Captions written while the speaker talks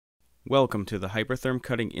Welcome to the Hypertherm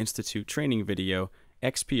Cutting Institute training video,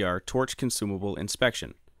 XPR Torch Consumable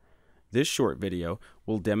Inspection. This short video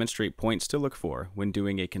will demonstrate points to look for when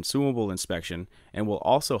doing a consumable inspection and will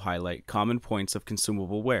also highlight common points of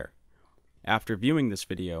consumable wear. After viewing this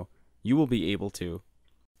video, you will be able to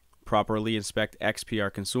properly inspect XPR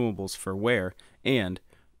consumables for wear and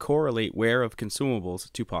correlate wear of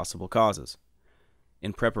consumables to possible causes.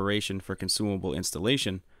 In preparation for consumable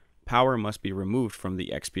installation, power must be removed from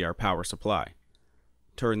the XPR power supply.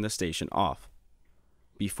 Turn the station off.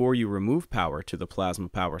 Before you remove power to the plasma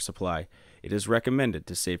power supply, it is recommended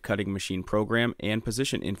to save cutting machine program and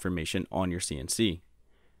position information on your CNC.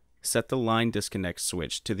 Set the line disconnect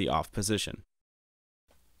switch to the off position.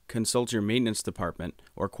 Consult your maintenance department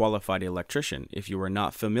or qualified electrician if you are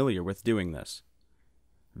not familiar with doing this.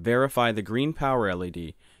 Verify the green power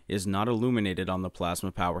LED is not illuminated on the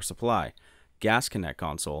plasma power supply, gas connect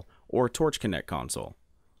console, or torch connect console.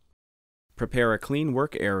 Prepare a clean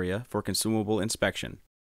work area for consumable inspection.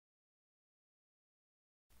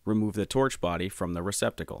 Remove the torch body from the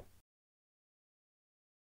receptacle.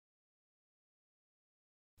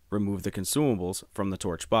 Remove the consumables from the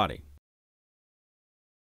torch body.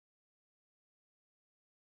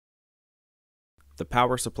 The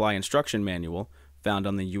power supply instruction manual, found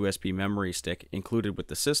on the USB memory stick included with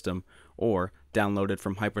the system or downloaded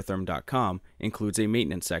from hypertherm.com, includes a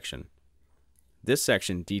maintenance section. This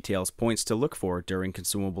section details points to look for during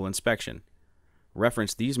consumable inspection.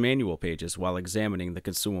 Reference these manual pages while examining the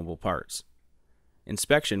consumable parts.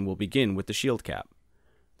 Inspection will begin with the shield cap.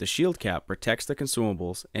 The shield cap protects the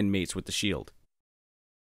consumables and mates with the shield.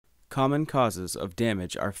 Common causes of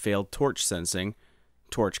damage are failed torch sensing,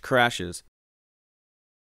 torch crashes,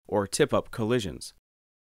 or tip-up collisions.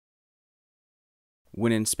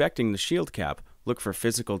 When inspecting the shield cap, look for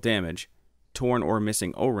physical damage, torn or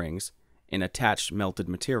missing O-rings, and attached melted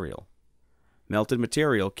material. Melted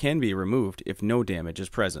material can be removed if no damage is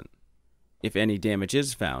present. If any damage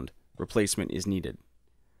is found, replacement is needed.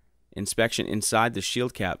 Inspection inside the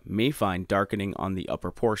shield cap may find darkening on the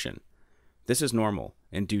upper portion. This is normal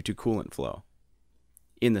and due to coolant flow.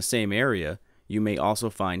 In the same area, you may also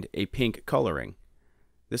find a pink coloring.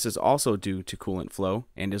 This is also due to coolant flow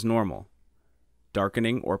and is normal.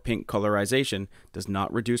 Darkening or pink colorization does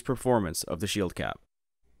not reduce performance of the shield cap.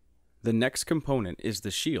 The next component is the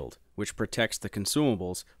shield, which protects the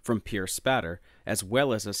consumables from pierce spatter as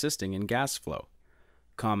well as assisting in gas flow.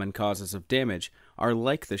 Common causes of damage are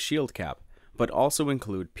like the shield cap, but also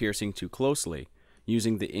include piercing too closely,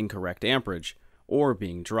 using the incorrect amperage, or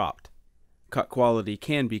being dropped. Cut quality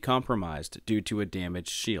can be compromised due to a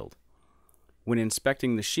damaged shield. When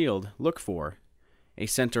inspecting the shield, look for a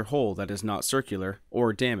center hole that is not circular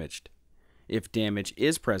or damaged. If damage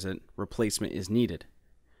is present, replacement is needed.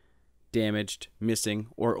 Damaged, missing,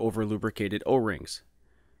 or over-lubricated O-rings.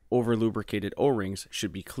 Over-lubricated O-rings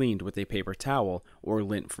should be cleaned with a paper towel or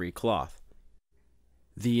lint-free cloth.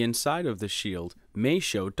 The inside of the shield may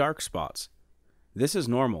show dark spots. This is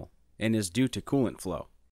normal and is due to coolant flow.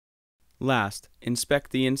 Last,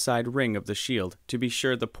 inspect the inside ring of the shield to be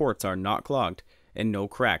sure the ports are not clogged and no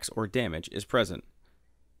cracks or damage is present.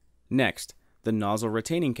 Next, the nozzle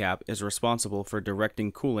retaining cap is responsible for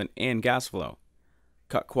directing coolant and gas flow.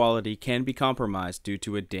 Cut quality can be compromised due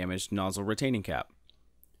to a damaged nozzle retaining cap.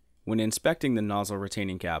 When inspecting the nozzle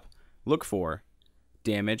retaining cap, look for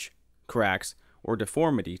damage, cracks, or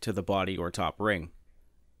deformity to the body or top ring.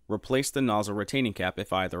 Replace the nozzle retaining cap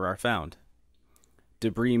if either are found.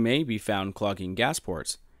 Debris may be found clogging gas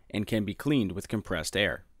ports and can be cleaned with compressed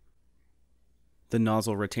air. The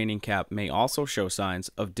nozzle retaining cap may also show signs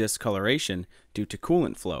of discoloration due to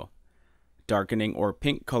coolant flow. Darkening or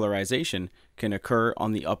pink colorization can occur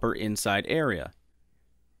on the upper inside area.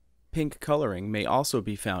 Pink coloring may also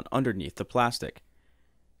be found underneath the plastic.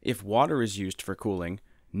 If water is used for cooling,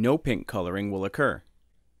 no pink coloring will occur.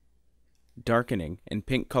 Darkening and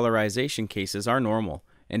pink colorization cases are normal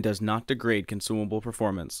and does not degrade consumable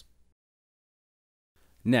performance.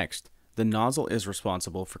 Next, the nozzle is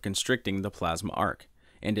responsible for constricting the plasma arc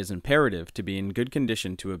and is imperative to be in good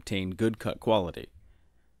condition to obtain good cut quality.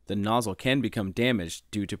 The nozzle can become damaged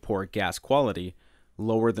due to poor gas quality,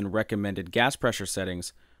 lower than recommended gas pressure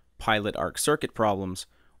settings, pilot arc circuit problems,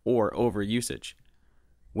 or overusage.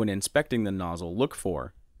 When inspecting the nozzle, look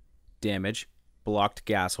for damage, blocked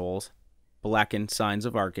gas holes, blackened signs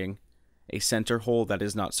of arcing, a center hole that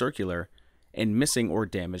is not circular, and missing or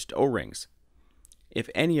damaged O-rings. If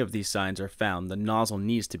any of these signs are found, the nozzle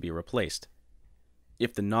needs to be replaced.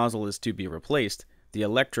 If the nozzle is to be replaced, the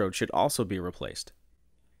electrode should also be replaced.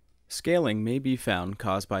 Scaling may be found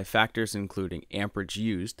caused by factors including amperage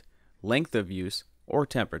used, length of use, or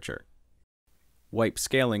temperature. Wipe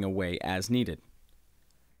scaling away as needed.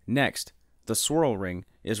 Next, the swirl ring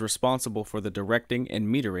is responsible for the directing and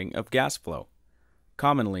metering of gas flow.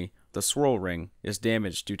 Commonly, the swirl ring is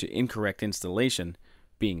damaged due to incorrect installation,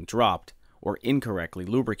 being dropped, or incorrectly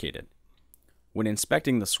lubricated. When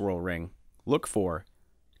inspecting the swirl ring, look for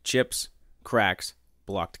chips, cracks,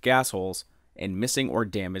 blocked gas holes, and missing or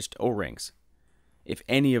damaged O-rings. If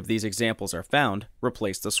any of these examples are found,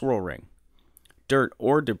 replace the swirl ring. Dirt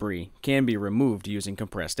or debris can be removed using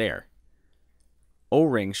compressed air.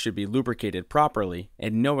 O-rings should be lubricated properly,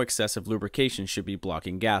 and no excessive lubrication should be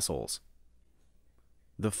blocking gas holes.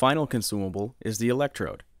 The final consumable is the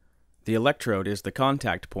electrode. The electrode is the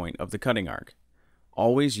contact point of the cutting arc.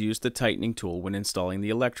 Always use the tightening tool when installing the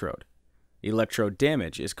electrode. Electrode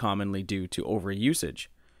damage is commonly due to overusage,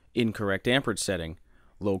 incorrect amperage setting,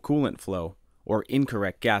 low coolant flow, or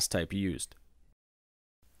incorrect gas type used.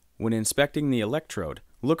 When inspecting the electrode,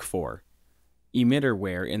 look for emitter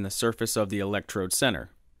wear in the surface of the electrode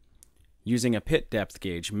center. Using a pit depth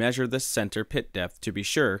gauge, measure the center pit depth to be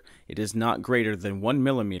sure it is not greater than 1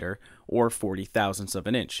 mm or 40 thousandths of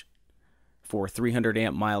an inch. For 300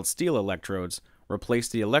 amp mild steel electrodes, replace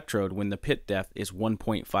the electrode when the pit depth is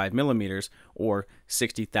 1.5 mm or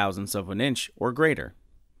 60 thousandths of an inch or greater.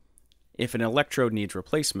 If an electrode needs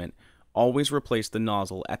replacement, always replace the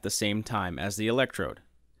nozzle at the same time as the electrode.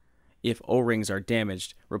 If O-rings are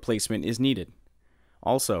damaged, replacement is needed.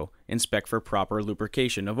 Also, inspect for proper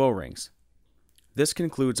lubrication of O-rings. This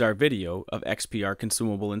concludes our video of XPR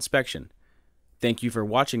consumable inspection. Thank you for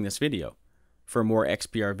watching this video. For more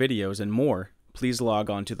XPR videos and more, please log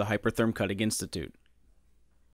on to the Hypertherm Cutting Institute.